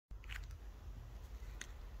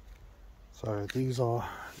So these are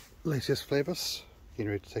Lasius Flavus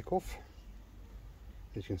getting ready to take off.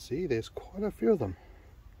 As you can see, there's quite a few of them.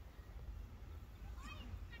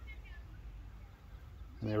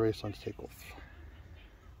 And they're ready to take off.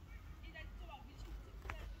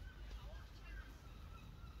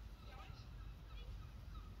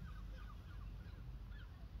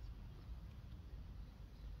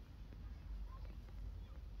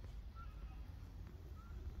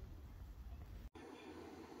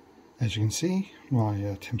 As you can see, my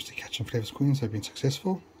attempts to catch some Flavus queens have been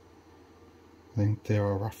successful. I think there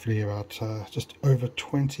are roughly about just over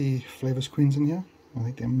 20 Flavus queens in here. I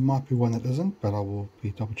think there might be one that isn't, but I will be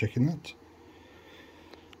double checking that.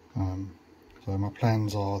 So my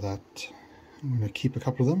plans are that I'm going to keep a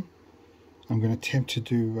couple of them. I'm going to attempt to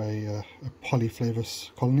do a poly Flavus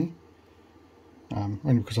colony,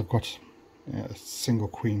 only because I've got a single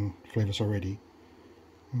queen Flavus already.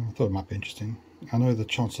 I thought it might be interesting. I know the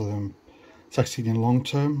chances of them succeeding long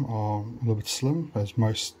term are a little bit slim, as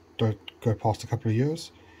most don't go past a couple of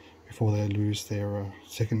years before they lose their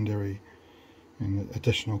secondary and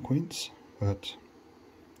additional queens, but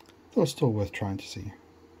I thought it's still worth trying to see.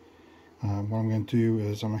 What I'm going to do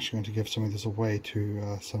is I'm actually going to give some of this away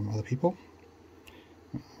to some other people.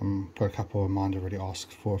 Got a couple of mine already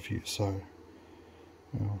asked for a few, so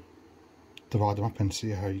divide them up and see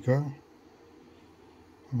how you go.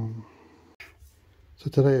 So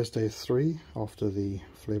today is day 3 after the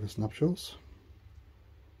Flavus nuptials.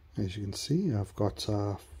 As you can see, I've got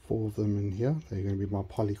 4 of them in here. They're going to be my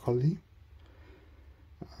poly colony.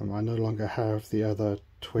 I no longer have the other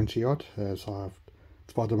 20 odd, as I've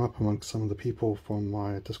divided them up amongst some of the people from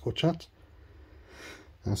my Discord chat.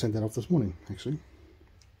 And I sent that off this morning, actually.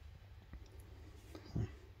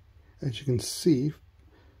 As you can see,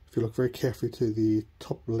 if you look very carefully to the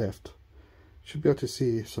top left, you should be able to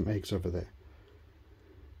see some eggs over there.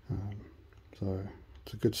 So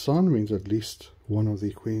it's a good sign. It means at least one of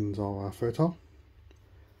the queens are fertile.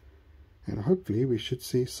 And hopefully we should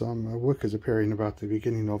see some workers appearing about the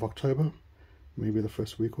beginning of October, maybe the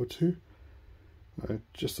first week or two,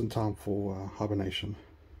 just in time for hibernation.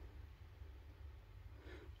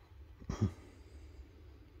 See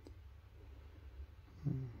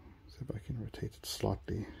if I can rotate it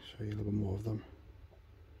slightly, show you a little more of them.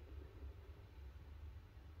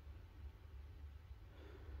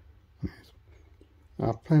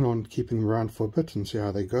 I plan on keeping them around for a bit and see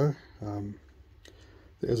how they go. There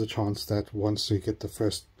is a chance that once we get the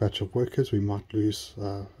first batch of workers, we might lose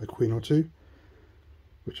a queen or two,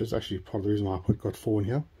 which is actually part of the reason why I got 4 in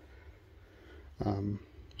here.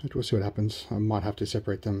 But we'll see what happens. I might have to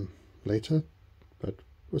separate them later, but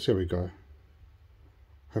we'll see how we go.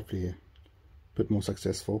 Hopefully a bit more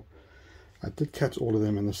successful. I did catch all of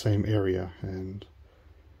them in the same area, and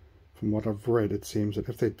from what I've read, it seems that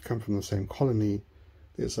if they come from the same colony,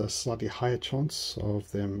 there's a slightly higher chance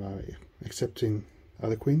of them accepting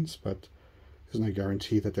other queens, but there's no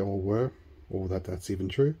guarantee that they all were, or that that's even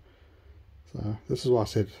true. So this is why I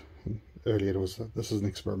said earlier this is an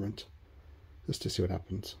experiment, just to see what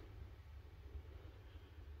happens.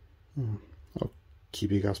 I'll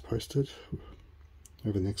keep you guys posted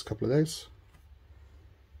over the next couple of days.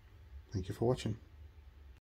 Thank you for watching.